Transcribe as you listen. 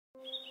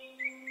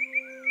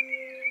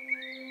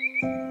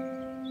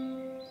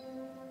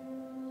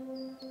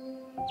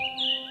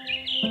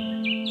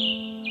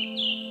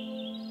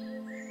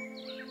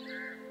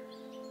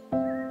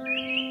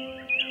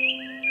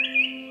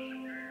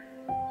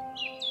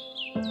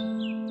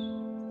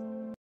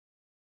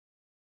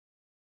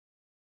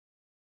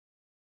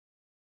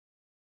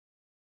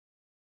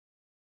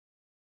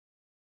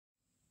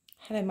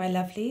Hello my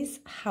lovelies,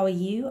 how are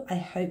you? I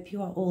hope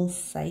you are all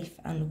safe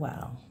and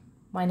well.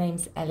 My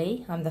name's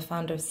Ellie, I'm the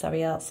founder of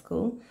Surrey Art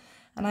School,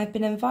 and I've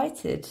been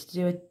invited to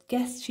do a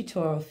guest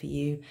tutorial for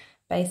you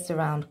based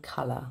around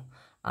colour.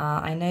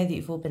 I know that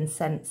you've all been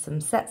sent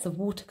some sets of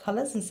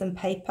watercolours and some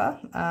paper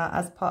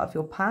as part of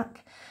your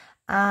pack,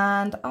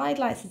 and I'd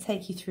like to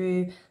take you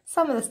through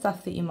some of the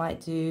stuff that you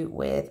might do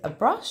with a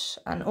brush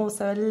and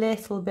also a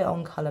little bit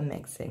on colour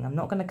mixing. I'm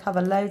not going to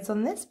cover loads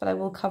on this, but I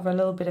will cover a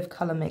little bit of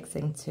colour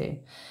mixing too.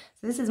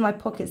 So this is my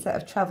pocket set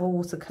of travel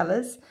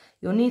watercolours.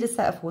 You'll need a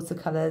set of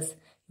watercolours,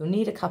 you'll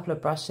need a couple of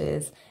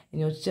brushes,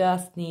 and you'll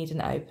just need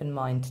an open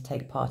mind to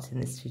take part in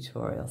this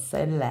tutorial.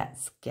 So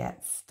let's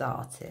get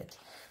started.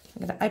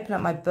 I'm going to open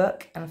up my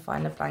book and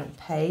find a blank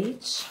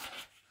page.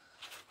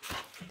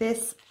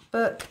 This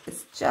book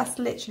is just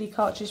literally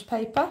cartridge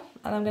paper,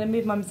 and I'm going to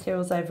move my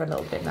materials over a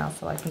little bit now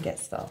so I can get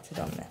started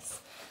on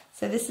this.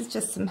 So this is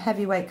just some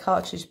heavyweight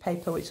cartridge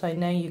paper, which I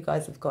know you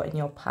guys have got in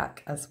your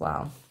pack as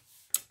well.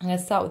 I'm going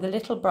to start with a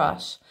little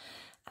brush,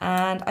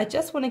 and I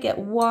just want to get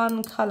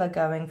one colour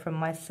going from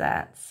my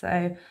set.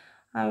 So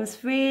I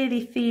was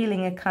really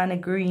feeling a kind of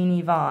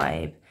greeny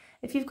vibe.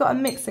 If you've got a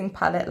mixing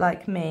palette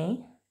like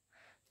me,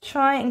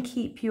 try and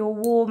keep your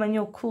warm and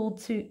your cool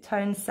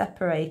tones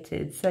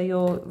separated. So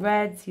your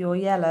reds, your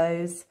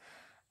yellows,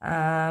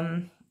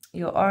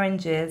 your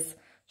oranges,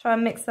 try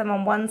and mix them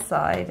on one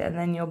side, and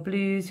then your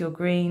blues, your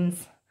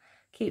greens,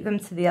 keep them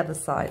to the other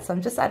side. So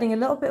I'm just adding a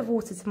little bit of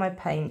water to my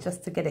paint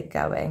just to get it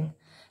going.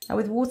 Now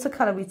with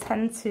watercolour, we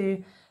tend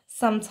to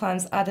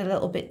sometimes add a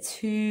little bit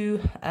too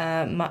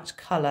much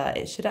colour.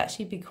 It should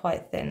actually be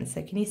quite thin.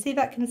 So can you see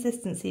that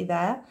consistency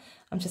there?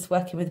 I'm just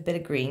working with a bit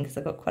of green because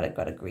I've got quite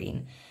a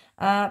green.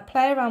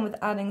 Play around with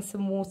adding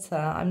some water.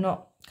 I'm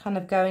not kind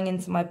of going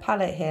into my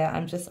palette here.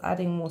 I'm just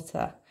adding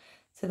water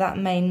to that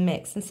main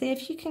mix, and see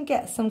if you can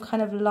get some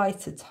kind of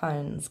lighter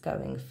tones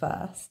going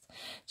first,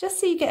 just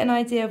so you get an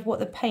idea of what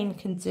the paint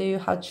can do,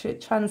 how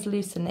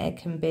translucent it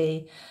can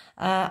be.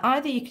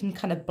 Either you can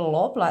kind of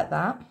blob like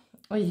that,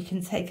 or you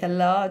can take a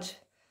large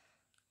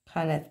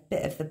kind of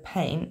bit of the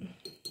paint,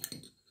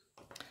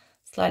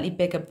 slightly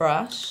bigger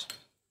brush,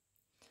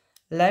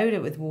 load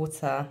it with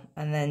water,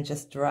 and then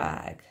just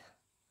drag.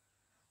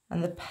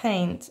 And the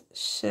paint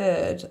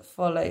should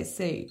follow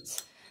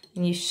suit.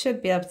 And you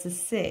should be able to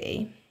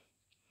see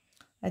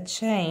a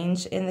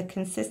change in the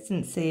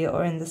consistency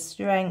or in the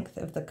strength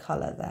of the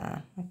colour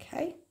there,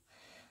 okay?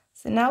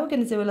 So now we're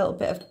going to do a little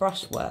bit of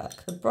brush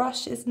work. The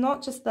brush is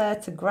not just there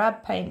to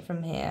grab paint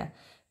from here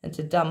and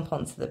to dump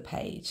onto the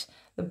page.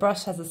 The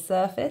brush has a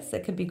surface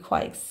that can be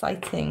quite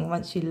exciting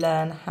once you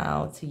learn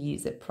how to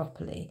use it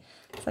properly.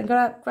 So I'm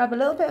going to grab a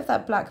little bit of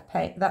that black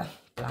paint, that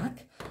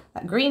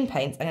green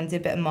paint. I'm going to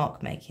do a bit of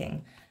mark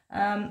making.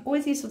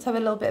 Always useful to have a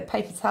little bit of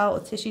paper towel or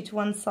tissue to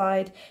one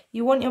side.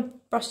 You want your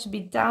brush to be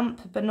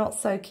damp but not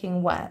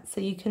soaking wet, so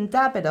you can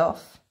dab it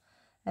off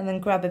and then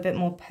grab a bit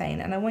more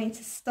paint. And I want you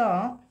to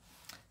start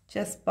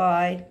just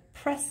by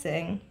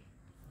pressing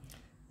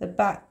the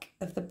back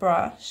of the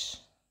brush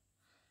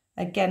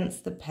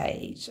against the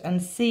page and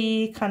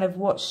see kind of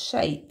what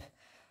shape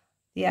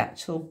the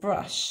actual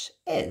brush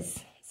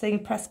is. So you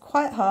can press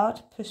quite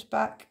hard, push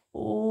back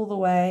all the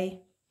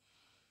way,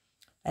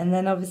 and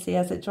then obviously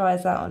as it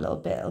dries out a little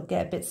bit, it'll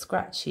get a bit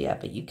scratchier,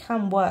 but you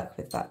can work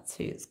with that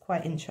too. It's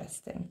quite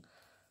interesting.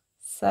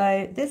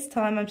 So this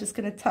time I'm just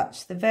going to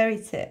touch the very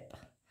tip.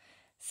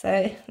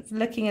 So it's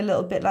looking a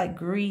little bit like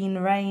green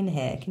rain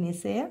here. Can you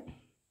see it?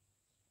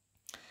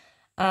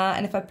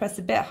 And if I press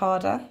a bit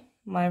harder,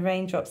 my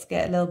raindrops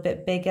get a little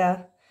bit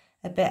bigger,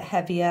 a bit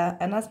heavier.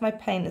 And as my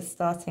paint is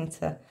starting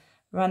to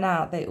run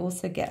out, they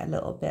also get a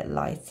little bit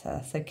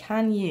lighter. So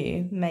can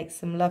you make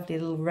some lovely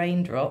little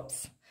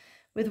raindrops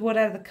with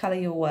whatever colour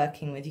you're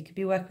working with? You could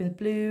be working with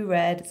blue,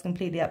 red, it's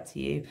completely up to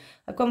you.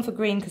 I've gone for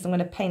green because I'm going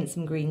to paint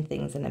some green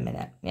things in a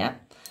minute, yeah?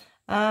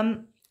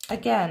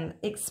 Again,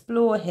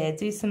 explore here,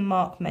 do some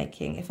mark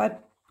making. If I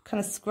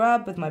kind of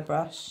scrub with my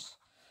brush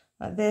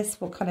like this,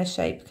 what kind of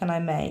shape can I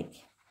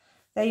make?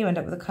 There you end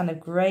up with a kind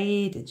of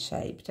graded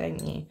shape,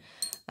 don't you?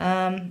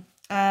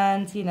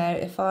 And, you know,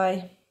 if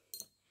I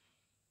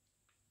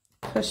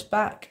push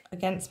back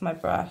against my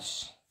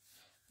brush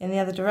in the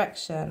other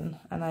direction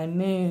and I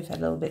move a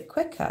little bit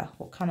quicker,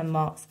 what kind of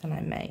marks can I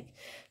make?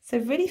 So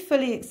really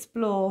fully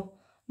explore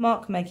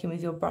mark making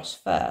with your brush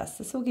first.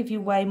 This will give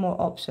you way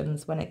more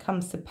options when it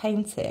comes to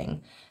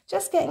painting.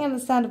 Just getting an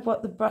understanding of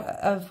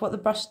what the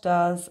brush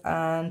does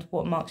and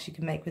what marks you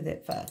can make with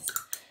it first.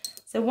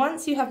 So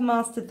once you have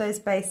mastered those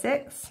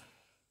basics,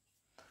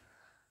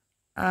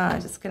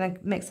 I'm just going to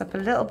mix up a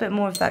little bit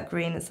more of that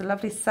green. It's a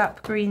lovely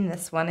sap green,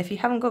 this one. If you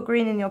haven't got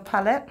green in your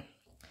palette,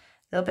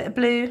 a little bit of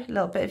blue, a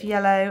little bit of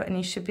yellow, and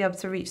you should be able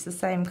to reach the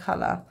same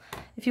colour.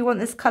 If you want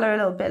this colour a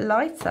little bit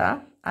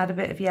lighter, add a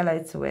bit of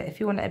yellow to it. If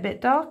you want it a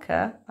bit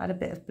darker, add a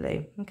bit of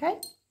blue,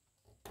 okay?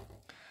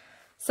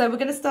 So we're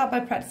going to start by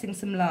practicing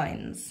some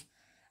lines.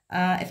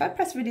 If I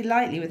press really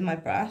lightly with my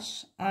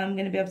brush, I'm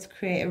going to be able to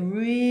create a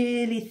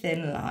really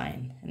thin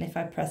line. And if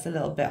I press a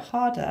little bit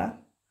harder,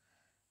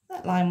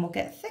 that line will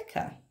get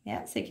thicker.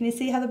 Yeah, so can you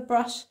see how the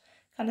brush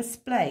kind of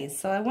splays.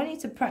 So I want you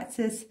to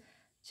practice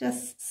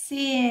just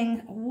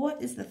seeing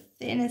what is the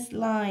thinnest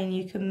line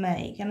you can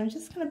make. And I'm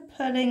just kind of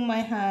pulling my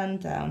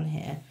hand down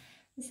here.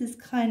 This is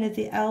kind of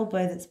the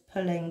elbow that's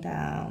pulling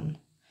down.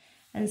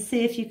 And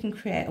see if you can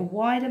create a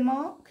wider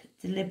mark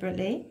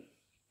deliberately.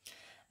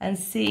 And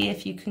see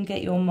if you can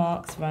get your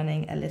marks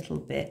running a little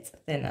bit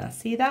thinner.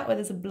 See that where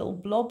there's a little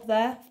blob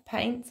there of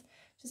paint?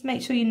 Just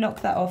make sure you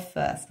knock that off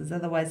first, because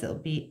otherwise it'll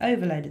be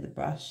overloaded the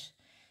brush.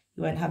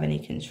 You won't have any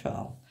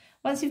control.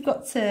 Once you've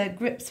got to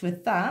grips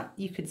with that,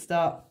 you could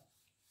start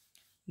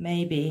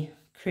maybe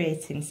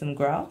creating some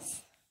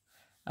grass.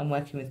 I'm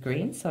working with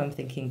green, so I'm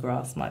thinking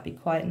grass might be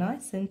quite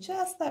nice. And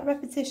just that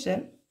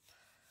repetition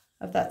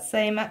of that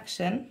same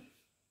action,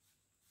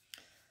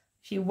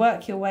 if you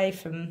work your way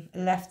from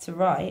left to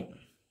right,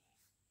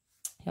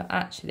 you're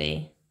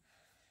actually,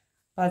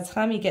 by the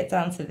time you get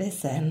down to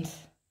this end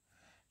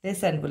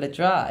will have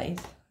dried,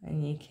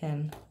 and you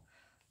can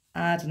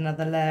add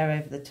another layer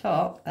over the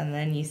top, and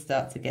then you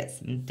start to get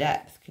some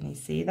depth. Can you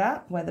see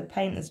that? Where the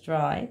paint has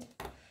dried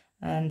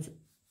and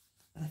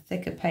a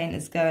thicker paint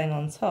is going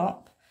on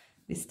top,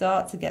 we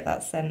start to get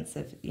that sense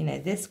of, you know,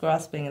 this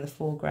grass being in the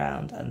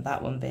foreground and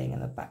that one being in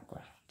the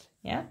background,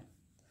 yeah?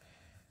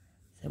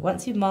 So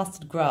once you've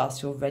mastered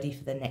grass, you're ready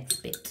for the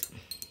next bit.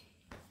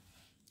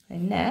 So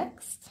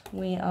next,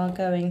 we are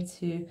going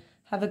to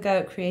have a go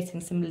at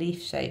creating some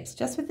leaf shapes,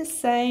 just with the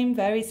same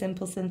very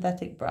simple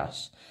synthetic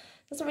brush.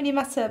 Doesn't really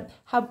matter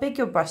how big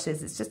your brush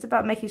is, it's just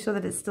about making sure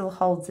that it still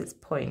holds its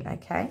point,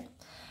 okay?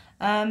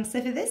 So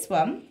for this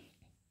one,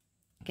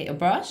 get your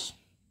brush,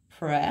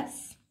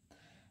 press,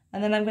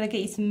 and then I'm going to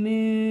get you to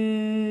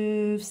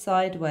move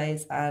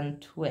sideways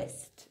and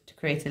twist to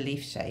create a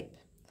leaf shape.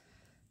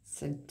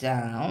 So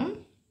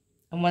down,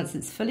 and once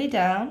it's fully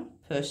down,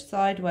 push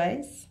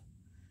sideways,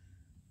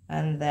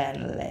 and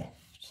then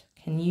lift.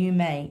 Can you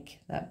make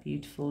that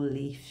beautiful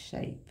leaf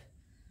shape?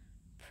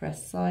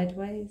 Press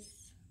sideways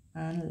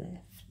and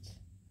lift.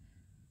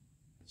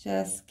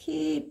 Just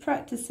keep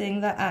practicing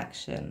that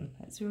action.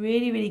 It's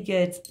really, really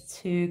good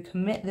to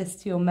commit this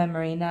to your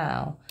memory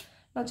now.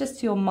 Not just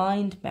to your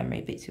mind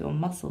memory, but to your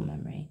muscle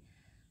memory.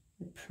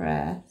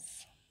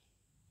 Press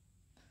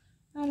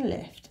and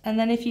lift. And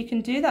then if you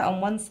can do that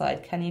on one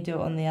side, can you do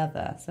it on the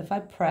other? So if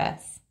I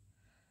press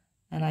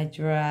and I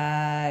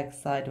drag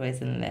sideways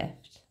and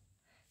lift,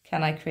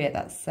 can I create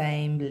that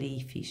same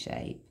leafy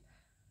shape?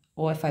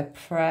 Or if I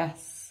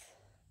press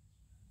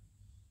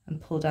and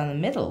pull down the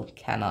middle,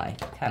 can I?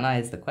 Can I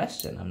is the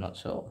question. I'm not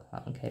sure.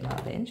 That one came out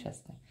a bit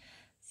interesting.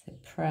 So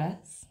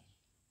press.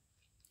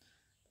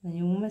 Then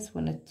you almost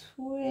want to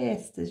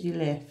twist as you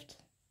lift.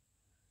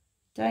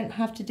 Don't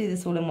have to do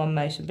this all in one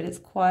motion, but it's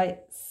quite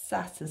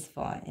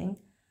satisfying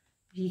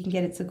if you can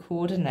get it to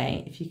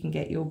coordinate, if you can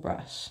get your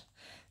brush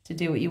to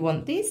do what you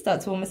want. These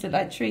start to almost look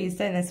like trees,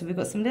 don't they? So we've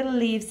got some little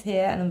leaves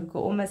here, and then we've got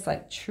almost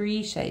like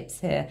tree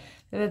shapes here.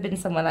 If you've ever been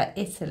somewhere like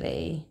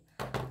Italy,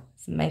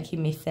 it's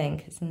making me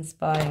think, it's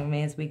inspiring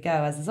me as we go,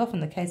 as is often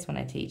the case when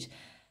I teach.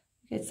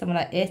 Go to somewhere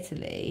like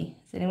Italy.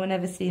 Has anyone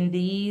ever seen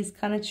these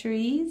kind of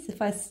trees?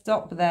 If I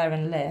stop there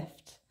and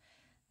lift,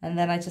 and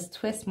then I just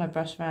twist my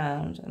brush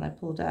around and I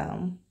pull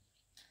down,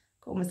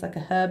 got almost like a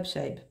herb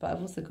shape, but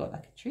I've also got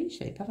like a tree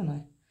shape, haven't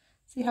I?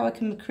 See how I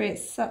can create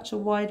such a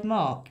wide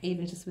mark,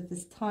 even just with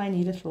this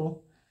tiny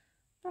little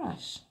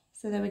brush.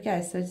 So there we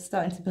go. So it's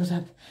starting to build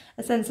up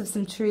a sense of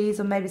some trees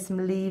or maybe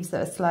some leaves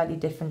that are slightly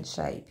different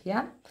shape,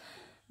 yeah?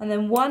 And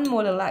then one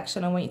more little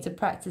action I want you to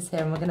practice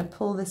here, and we're going to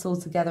pull this all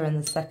together in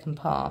the second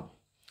part.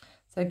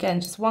 So again,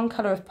 just one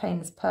colour of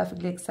paint is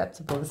perfectly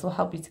acceptable. This will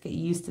help you to get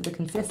used to the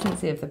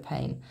consistency of the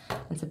paint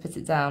and to put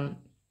it down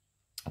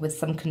with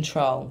some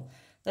control.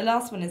 The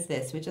last one is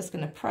this. We're just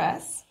going to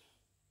press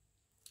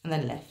and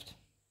then lift.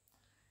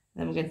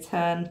 Then we're going to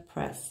turn,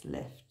 press,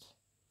 lift,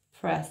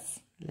 press,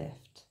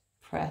 lift,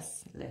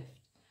 press,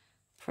 lift,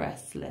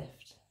 press,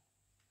 lift.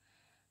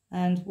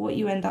 And what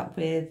you end up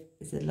with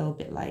is a little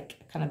bit like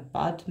a kind of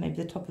bud, maybe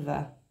the top of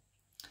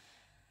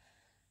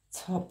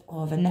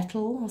a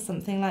nettle or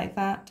something like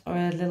that, or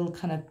a little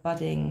kind of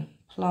budding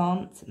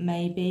plant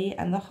maybe.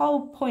 And the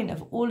whole point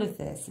of all of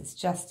this is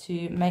just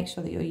to make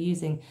sure that you're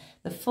using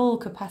the full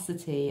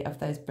capacity of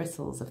those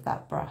bristles of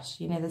that brush.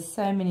 You know, there's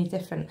so many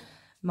different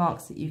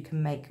marks that you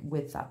can make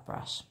with that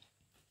brush.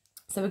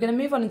 So we're going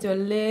to move on and do a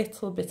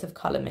little bit of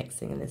colour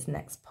mixing in this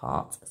next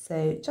part.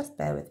 So just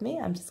bear with me.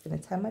 I'm just going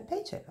to turn my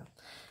page over.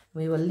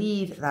 We will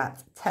leave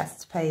that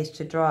test page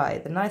to dry.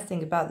 The nice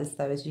thing about this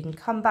though is you can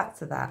come back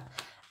to that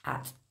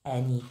at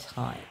any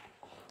time.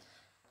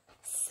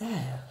 So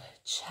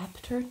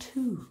chapter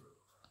 2.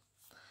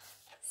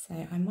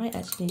 So I might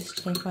actually need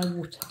to change my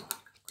water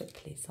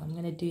quickly. So I'm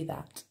going to do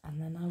that and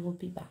then I will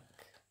be back.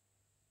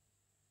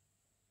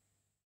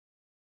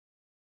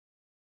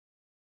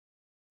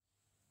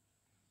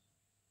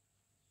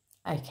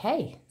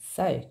 Okay,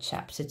 so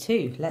chapter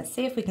 2. Let's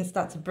see if we can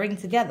start to bring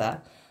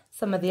together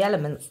some of the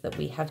elements that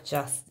we have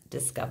just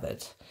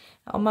discovered.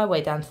 On my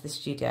way down to the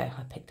studio,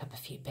 I picked up a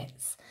few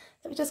bits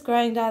that were just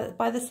growing down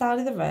by the side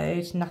of the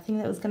road, nothing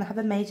that was going to have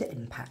a major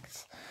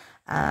impact.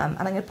 And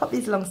I'm going to pop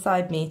these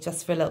alongside me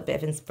just for a little bit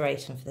of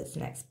inspiration for this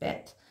next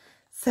bit.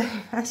 So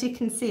as you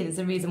can see, there's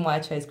a reason why I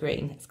chose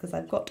green. It's because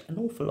I've got an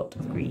awful lot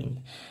of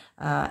green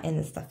in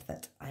the stuff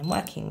that I'm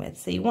working with.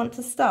 So you want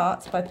to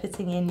start by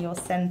putting in your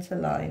centre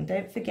line.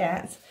 Don't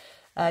forget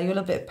your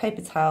little bit of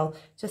paper towel,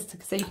 so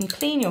you can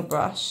clean your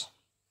brush.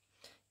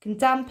 You can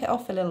damp it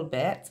off a little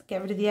bit,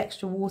 get rid of the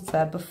extra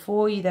water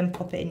before you then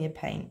pop it in your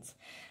paint.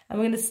 And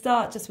we're going to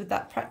start just with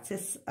that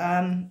practice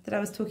that I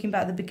was talking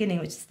about at the beginning,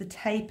 which is the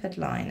tapered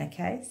line,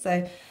 okay?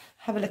 So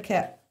have a look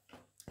at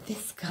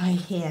this guy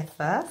here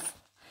first.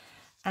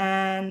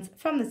 And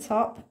from the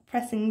top,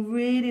 pressing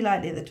really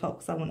lightly at the top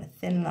because I want a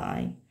thin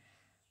line.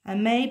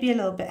 And maybe a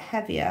little bit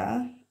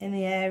heavier in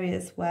the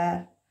areas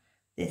where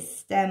this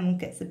stem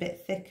gets a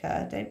bit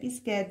thicker. Don't be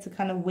scared to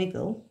kind of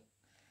wiggle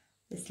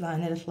this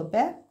line a little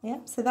bit. Yeah,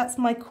 so that's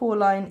my core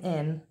line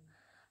in.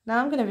 Now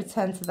I'm going to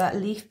return to that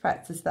leaf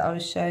practice that I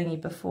was showing you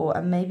before,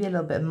 and maybe a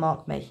little bit of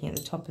mark making at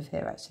the top of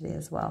here actually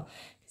as well.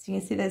 So you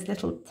can see those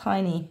little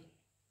tiny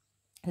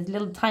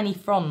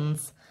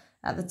fronds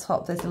at the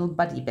top, those little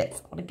buddy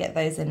bits. I want to get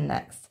those in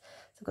next.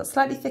 So I've got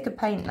slightly thicker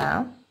paint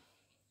now,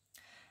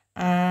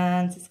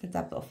 and just going to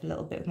dab it off a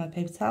little bit with my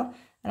paper towel,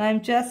 and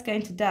I'm just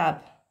going to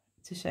dab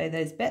to show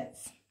those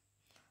bits.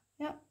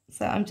 Yeah,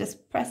 so I'm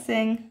just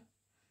pressing.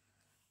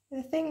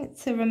 The thing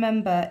to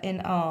remember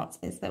in art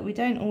is that we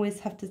don't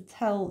always have to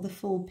tell the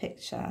full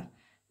picture.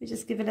 We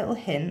just give a little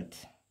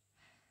hint.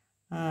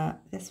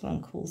 This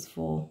one calls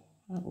for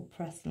a little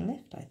press and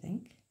lift, I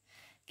think.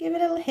 Give a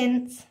little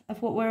hint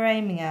of what we're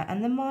aiming at,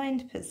 and the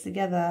mind puts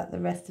together the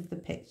rest of the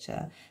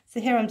picture.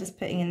 So here I'm just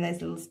putting in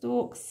those little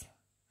stalks,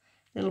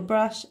 little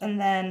brush, and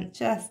then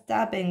just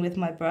dabbing with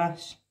my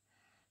brush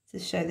to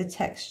show the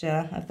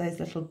texture of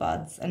those little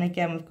buds. And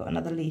again, we've got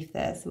another leaf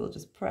there, so we'll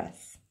just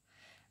press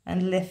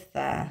and lift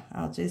there.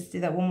 I'll just do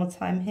that one more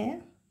time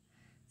here.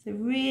 So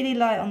really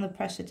light on the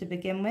pressure to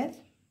begin with,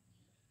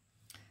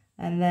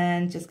 and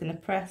then just going to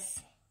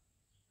press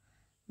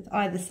with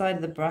either side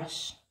of the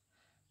brush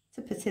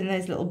to put in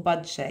those little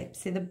bud shapes.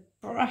 See, the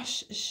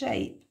brush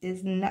shape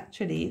is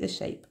naturally the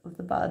shape of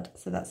the bud,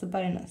 so that's a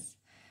bonus.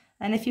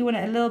 And if you want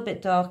it a little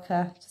bit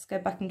darker, just go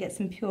back and get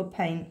some pure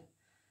paint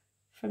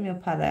from your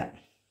palette.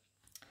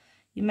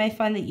 You may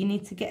find that you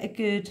need to get a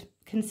good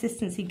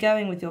consistency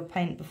going with your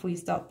paint before you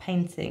start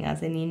painting,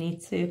 as in you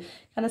need to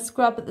kind of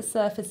scrub at the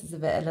surfaces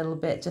of it a little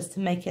bit just to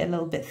make it a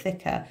little bit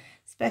thicker,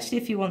 especially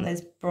if you want those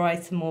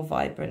brighter, more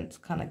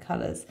vibrant kind of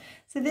colours.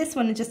 So this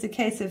one is just a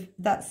case of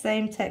that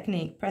same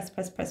technique. Press,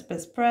 press, press,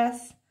 press,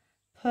 press,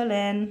 pull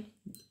in.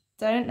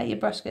 Don't let your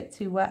brush get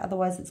too wet,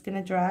 otherwise it's going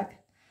to drag.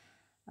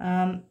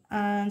 And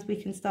we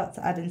can start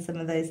to add in some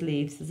of those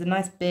leaves. There's a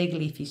nice big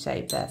leafy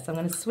shape there, so I'm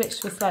going to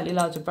switch to a slightly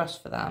larger brush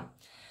for that,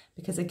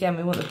 because again,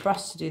 we want the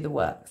brush to do the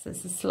work. So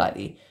this is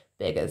slightly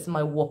bigger. This is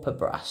my Whopper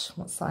brush.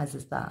 What size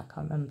is that? I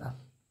can't remember.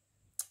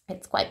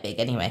 It's quite big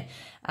anyway.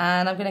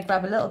 And I'm going to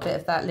grab a little bit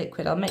of that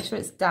liquid. I'll make sure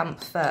it's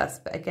damp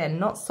first, but again,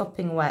 not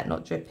sopping wet,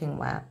 not dripping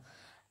wet.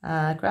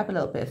 Grab a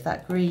little bit of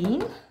that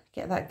green,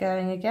 get that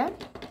going again.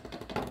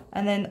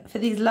 And then for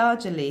these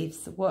larger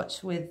leaves,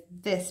 watch with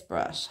this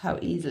brush how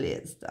easily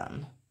it's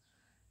done.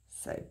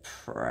 So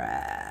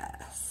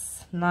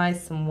press,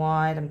 nice and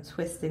wide. I'm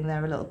twisting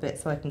there a little bit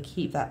so I can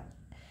keep that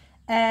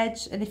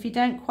edge. And if you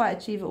don't quite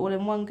achieve it all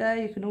in one go,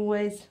 you can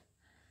always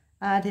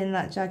add in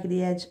that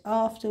jaggedy edge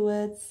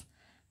afterwards.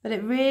 But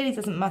it really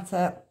doesn't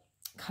matter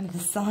kind of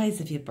the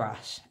size of your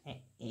brush.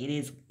 It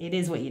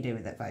is what you do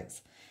with it,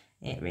 folks.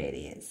 It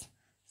really is.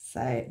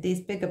 So these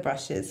bigger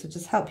brushes will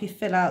just help you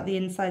fill out the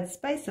inside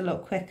space a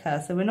lot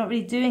quicker. So we're not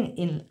really doing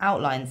in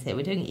outlines here,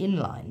 we're doing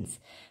inlines.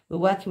 We're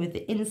working with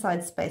the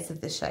inside space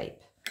of the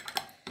shape.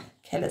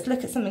 Okay, let's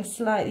look at something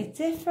slightly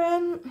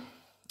different.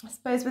 I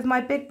suppose with my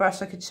big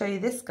brush I could show you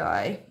this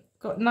guy.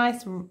 Got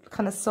nice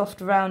kind of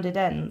soft rounded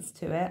ends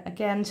to it.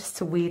 Again,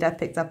 just a weed I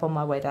picked up on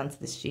my way down to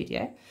the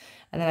studio.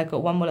 And then I've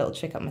got one more little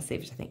trick up my sleeve,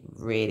 which I think I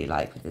really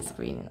like with this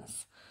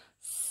greeniness.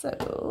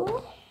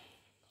 So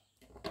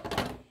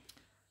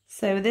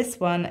this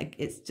one,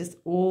 it's just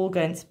all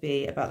going to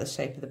be about the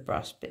shape of the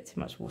brush. A bit too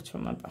much water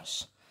on my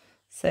brush.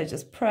 So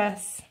just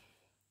press,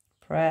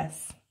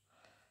 press,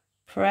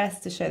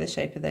 press to show the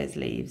shape of those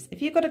leaves.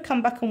 If you've got to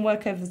come back and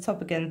work over the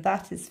top again,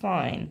 that is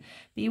fine.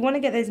 But you want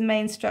to get those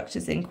main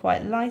structures in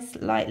quite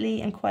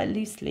lightly and quite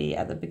loosely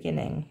at the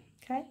beginning,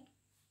 okay?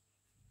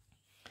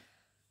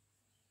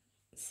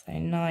 So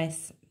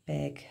nice,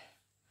 big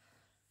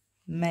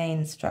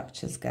main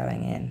structures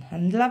going in.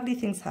 And lovely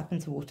things happen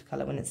to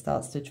watercolour when it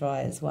starts to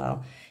dry as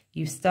well.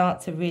 You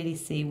start to really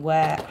see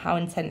how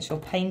intense your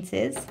paint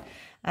is.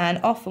 And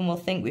often we'll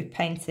think we've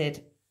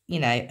painted, you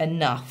know,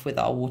 enough with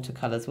our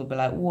watercolours. We'll be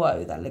like,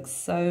 whoa, that looks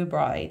so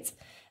bright.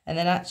 And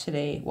then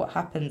actually what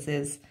happens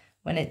is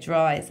when it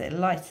dries, it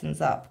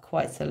lightens up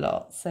quite a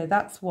lot. So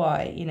that's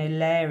why, you know,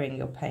 layering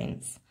your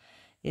paints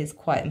is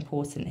quite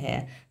important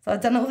here. So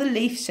I've done all the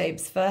leaf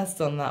shapes first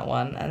on that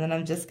one, and then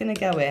I'm just going to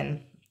go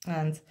in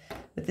and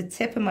with the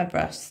tip of my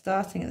brush,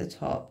 starting at the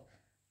top,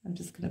 I'm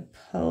just going to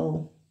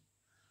pull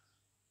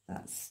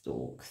that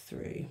stalk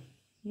through.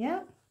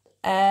 Yeah,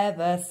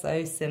 ever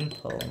so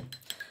simple.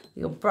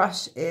 Your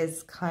brush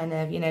is kind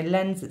of, you know,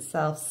 lends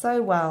itself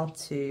so well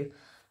to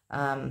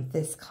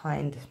this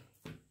kind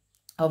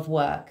of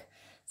work.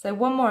 So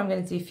one more I'm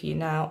going to do for you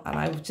now, and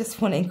I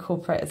just want to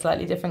incorporate a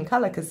slightly different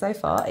colour because so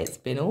far it's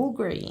been all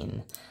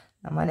green.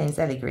 Now my name's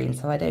Ellie Green,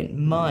 so I don't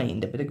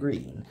mind a bit of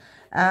green.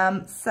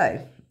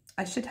 So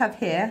I should have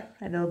here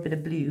a little bit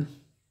of blue.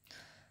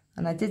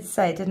 And I did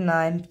say, didn't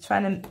I, I'm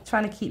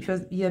trying to keep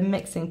your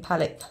mixing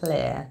palette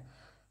clear.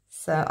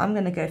 So I'm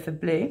going to go for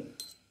blue.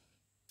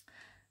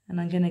 And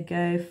I'm going to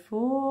go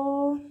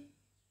for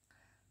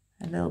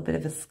a little bit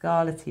of a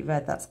scarlety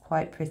red. That's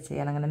quite pretty.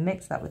 And I'm going to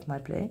mix that with my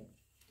blue.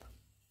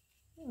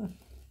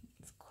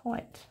 It's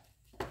quite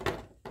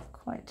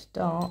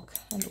dark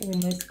and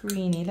almost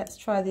greeny. Let's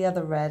try the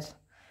other red.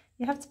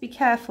 You have to be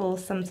careful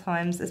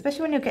sometimes,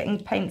 especially when you're getting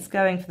paints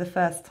going for the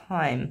first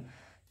time.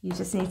 You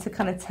just need to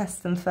kind of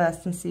test them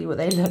first and see what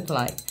they look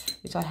like,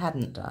 which I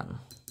hadn't done.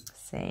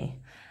 See,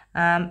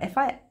 if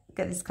I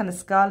get this kind of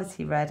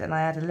scarlety red and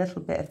I add a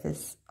little bit of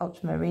this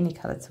ultramarine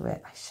colour to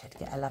it, I should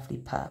get a lovely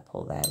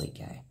purple. There we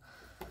go.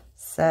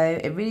 So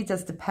it really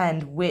does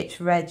depend which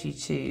red you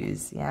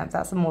choose. Yeah,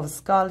 that's a more of a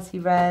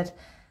scarlety red.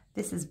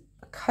 This is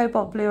a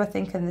cobalt blue, I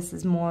think, and this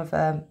is more of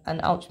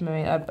an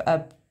ultramarine,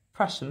 a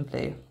Prussian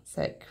blue.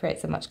 So it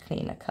creates a much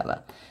cleaner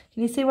colour.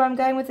 Can you see where I'm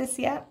going with this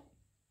yet?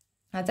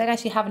 I don't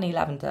actually have any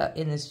lavender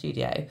in the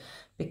studio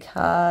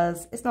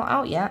because it's not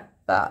out yet,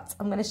 but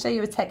I'm going to show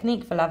you a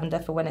technique for lavender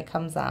for when it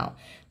comes out.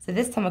 So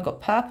this time I've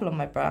got purple on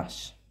my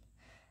brush,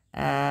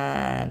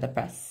 and I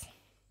press,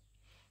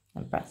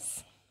 and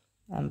press,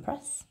 and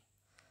press,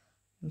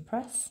 and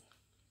press.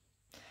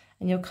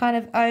 And you're kind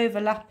of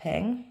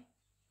overlapping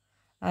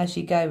as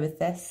you go with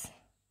this,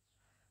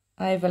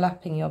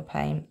 overlapping your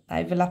paint,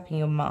 overlapping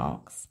your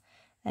marks.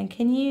 And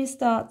can you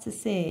start to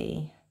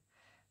see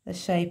the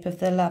shape of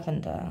the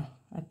lavender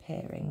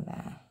appearing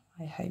there?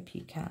 I hope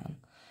you can.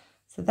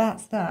 So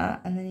that's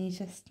that, and then you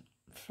just,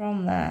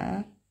 from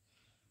there,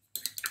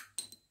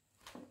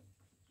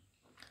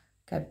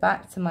 go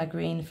back to my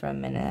green for a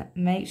minute,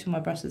 make sure my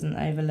brush isn't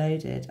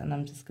overloaded, and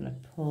I'm just going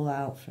to pull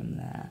out from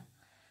there.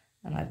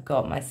 And I've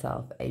got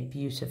myself a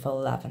beautiful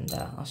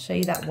lavender. I'll show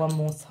you that one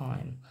more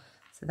time.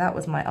 So that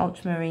was my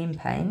ultramarine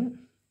paint,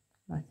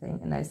 I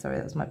think. No, sorry,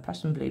 that was my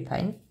Prussian blue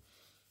paint.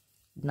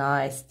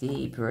 Nice,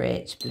 deep,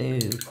 rich blue.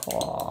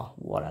 Oh,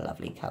 what a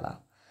lovely colour.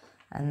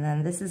 And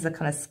then this is a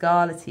kind of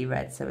scarlety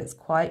red, so it's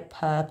quite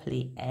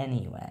purpley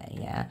anyway,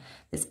 yeah.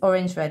 This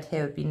orange red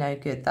here would be no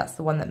good. That's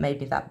the one that made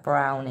me that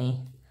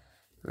browny,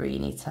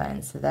 greeny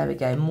tone. So there we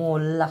go, more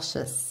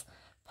luscious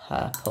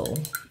purple.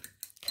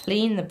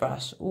 Clean the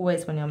brush,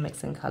 always when you're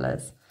mixing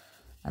colours.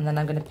 And then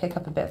I'm going to pick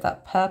up a bit of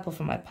that purple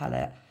from my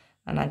palette,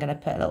 and I'm going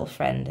to put a little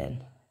friend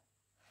in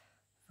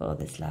for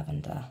this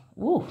lavender.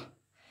 Ooh.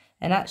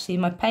 And actually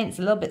my paint's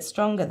a little bit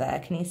stronger there,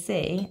 can you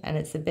see? And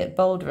it's a bit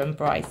bolder and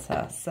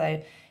brighter.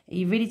 So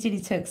you really do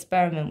need to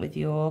experiment with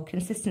your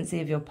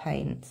consistency of your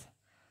paint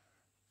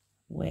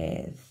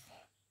with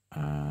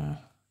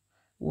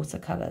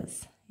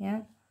watercolours,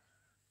 yeah?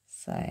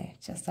 So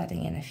just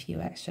adding in a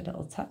few extra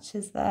little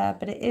touches there,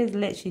 but it is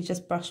literally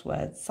just brush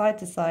words, side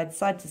to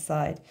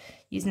side,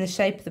 using the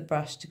shape of the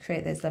brush to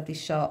create those lovely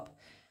sharp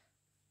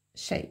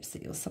shapes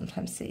that you'll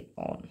sometimes see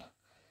on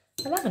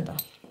the lavender.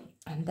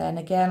 And then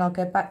again, I'll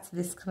go back to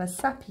this kind of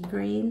sappy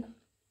green.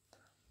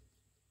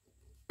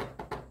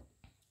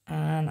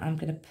 And I'm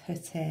going to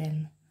put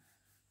in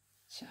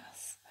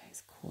just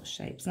those core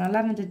shapes. Now,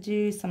 lavender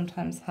do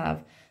sometimes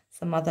have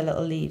some other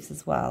little leaves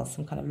as well,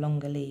 some kind of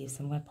longer leaves.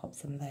 I'm going to pop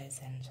some of those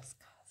in just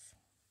because.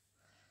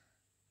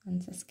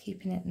 And just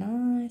keeping it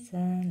nice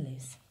and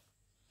loose.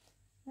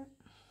 Yep.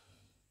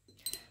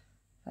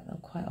 But there'll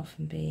quite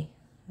often be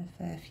a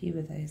fair few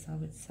of those, I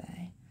would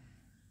say.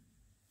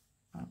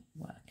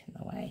 Working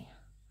the way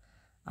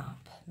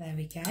up. There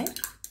we go.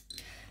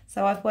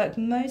 So I've worked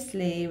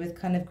mostly with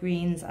kind of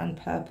greens and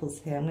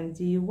purples here. I'm going to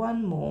do you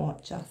one more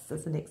just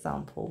as an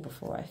example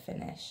before I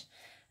finish.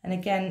 And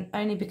again,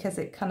 only because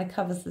it kind of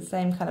covers the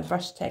same kind of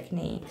brush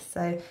technique.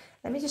 So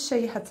let me just show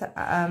you how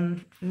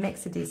to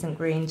mix a decent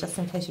green, just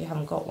in case you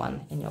haven't got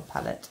one in your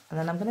palette. And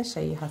then I'm going to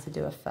show you how to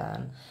do a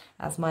fern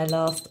as my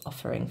last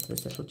offering for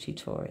this little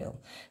tutorial.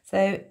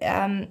 So,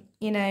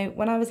 you know,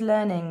 when I was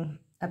learning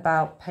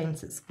about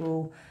paint at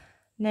school,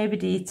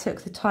 nobody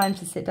took the time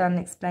to sit down and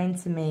explain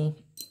to me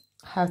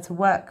how to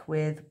work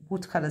with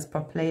watercolours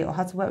properly or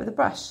how to work with a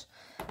brush.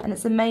 And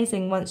it's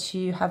amazing once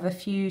you have a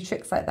few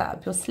tricks like that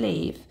up your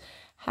sleeve,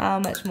 how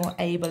much more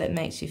able it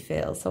makes you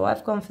feel. So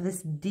I've gone for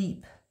this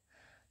deep,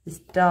 this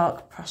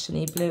dark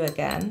Prussian-y blue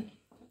again.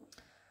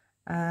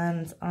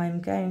 And I'm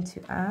going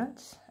to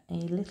add a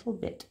little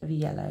bit of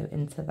yellow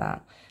into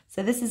that.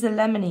 So this is a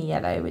lemony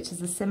yellow, which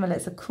is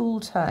it's a cool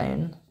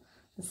tone.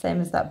 The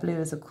same as that blue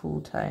is a cool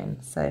tone.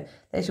 So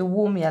there's your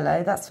warm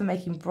yellow. That's for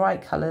making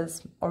bright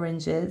colours,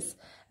 oranges.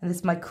 And this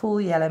is my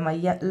cool yellow, my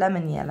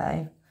lemon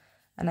yellow.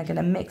 And I'm going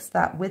to mix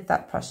that with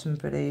that Prussian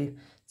blue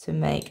to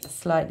make a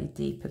slightly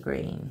deeper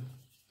green.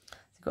 So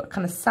you've got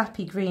kind of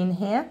sappy green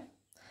here.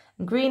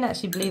 And green,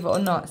 actually, believe it or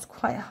not, it's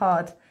quite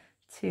hard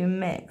to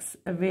mix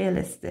a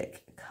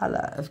realistic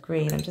colour of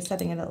green. I'm just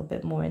adding a little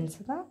bit more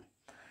into that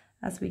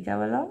as we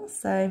go along.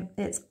 So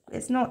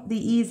it's not the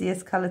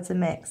easiest colour to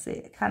mix.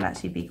 It can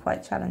actually be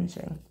quite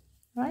challenging,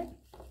 right?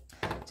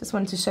 Just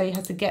wanted to show you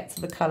how to get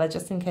to the colour,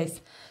 just in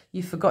case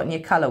you've forgotten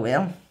your colour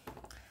wheel,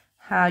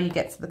 how you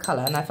get to the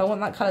colour. Now, if I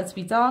want that colour to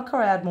be darker,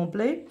 I add more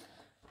blue.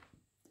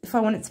 If I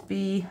want it to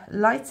be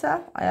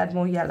lighter, I add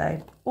more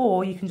yellow,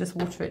 or you can just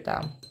water it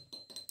down.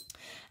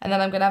 And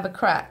then I'm going to have a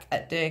crack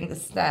at doing the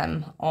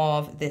stem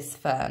of this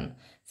fern.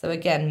 So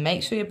again,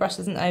 make sure your brush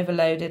isn't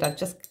overloaded. I've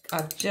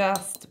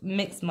just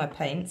mixed my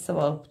paint, so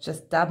I'll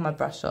just dab my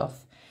brush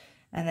off.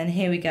 And then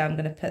here we go, I'm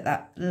going to put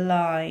that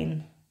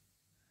line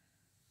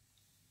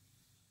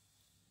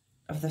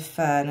of the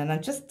fern, and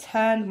I've just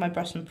turned my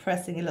brush and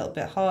pressing a little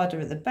bit harder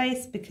at the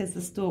base because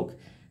the stalk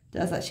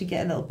does actually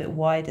get a little bit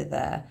wider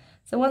there.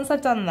 So once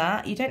I've done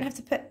that, you don't have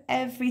to put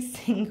every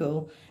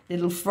single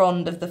little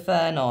frond of the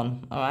fern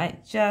on, all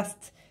right?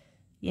 Just,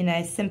 you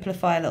know,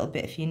 simplify a little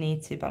bit if you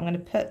need to, but I'm going to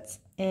put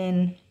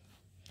in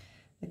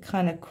the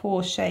kind of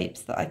core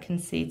shapes that I can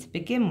see to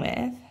begin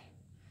with,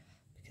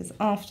 because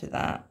after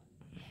that,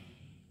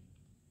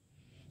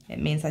 it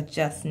means I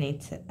just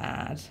need to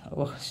add,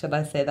 or should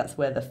I say that's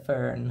where the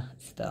fern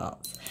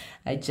starts.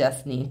 I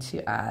just need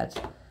to add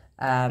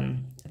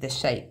the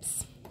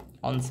shapes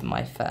onto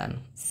my fern.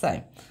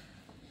 So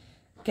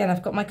again,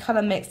 I've got my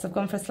colour mixed. I've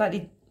gone for a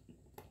slightly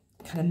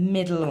kind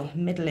of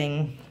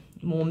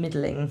more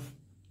middling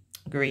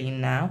green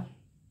now.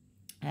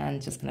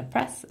 And just going to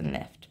press and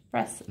lift,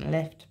 press and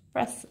lift,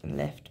 press and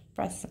lift,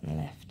 press and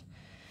lift.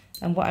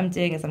 And what I'm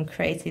doing is I'm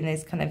creating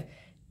those kind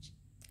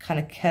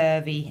of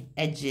curvy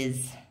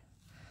edges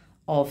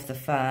of the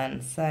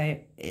fern. So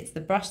it's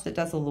the brush that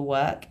does all the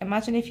work.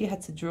 Imagine if you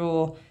had to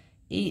draw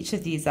each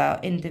of these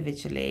out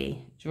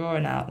individually, draw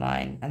an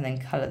outline and then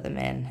colour them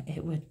in.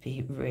 It would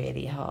be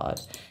really hard.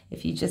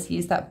 If you just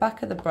use that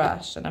back of the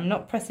brush, and I'm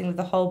not pressing with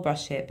the whole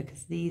brush here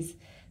because these,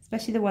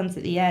 especially the ones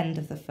at the end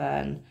of the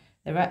fern,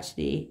 they're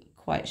actually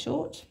quite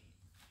short.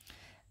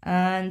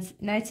 And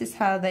notice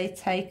how they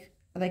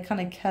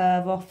kind of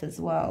curve off as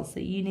well. So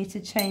you need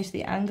to change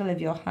the angle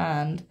of your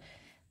hand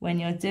when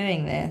you're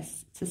doing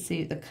this to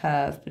suit the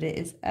curve, but it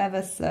is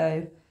ever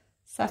so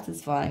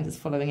satisfying just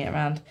following it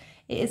around.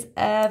 It is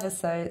ever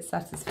so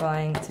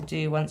satisfying to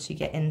do once you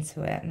get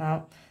into it.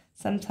 Now,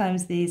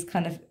 sometimes these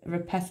kind of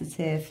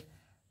repetitive,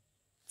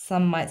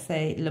 some might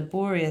say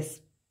laborious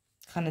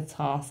kind of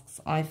tasks,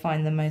 I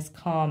find the most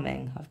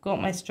calming. I've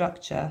got my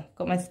structure,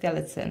 got my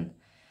skeleton,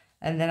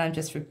 and then I'm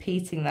just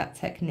repeating that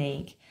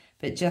technique,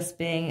 but just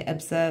being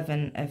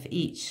observant of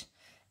each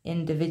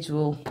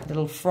individual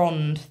little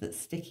frond that's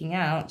sticking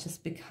out,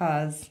 just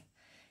because,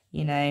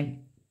 you know,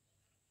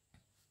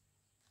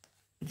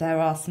 there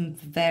are some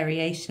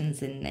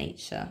variations in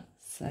nature.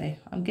 So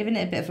I'm giving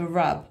it a bit of a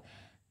rub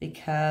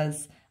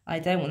because I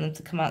don't want them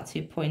to come out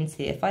too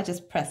pointy. If I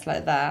just press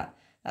like that,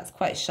 that's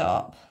quite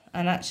sharp.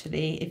 And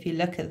actually, if you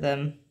look at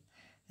them,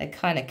 they're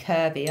kind of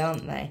curvy,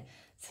 aren't they?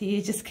 So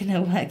you're just going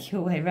to work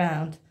your way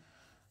around,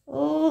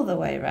 all the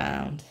way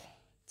around.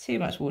 Too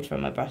much water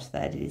on my brush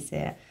there, did you see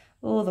it?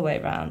 All the way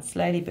around,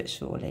 slowly but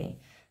surely.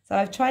 So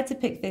I've tried to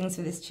pick things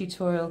for this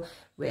tutorial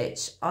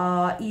which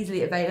are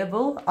easily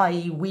available,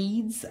 i.e.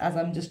 weeds, as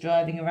I'm just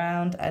driving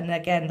around. And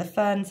again, the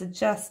ferns are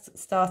just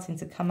starting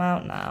to come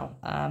out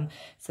now.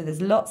 So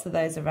there's lots of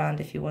those around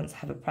if you want to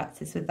have a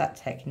practice with that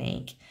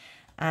technique.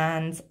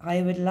 And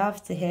I would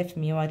love to hear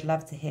from you. I'd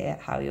love to hear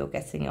how you're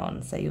getting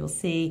on. So you'll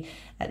see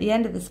at the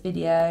end of this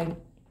video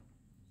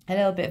a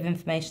little bit of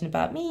information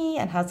about me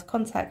and how to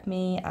contact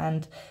me.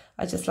 And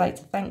I'd just like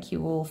to thank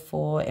you all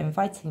for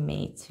inviting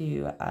me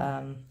to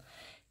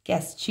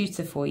guest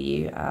tutor for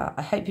you.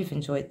 I hope you've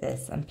enjoyed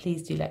this, and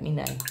please do let me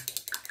know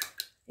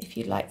if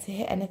you'd like to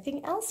hear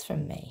anything else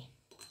from me.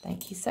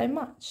 Thank you so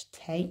much.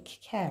 Take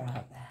care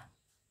out there.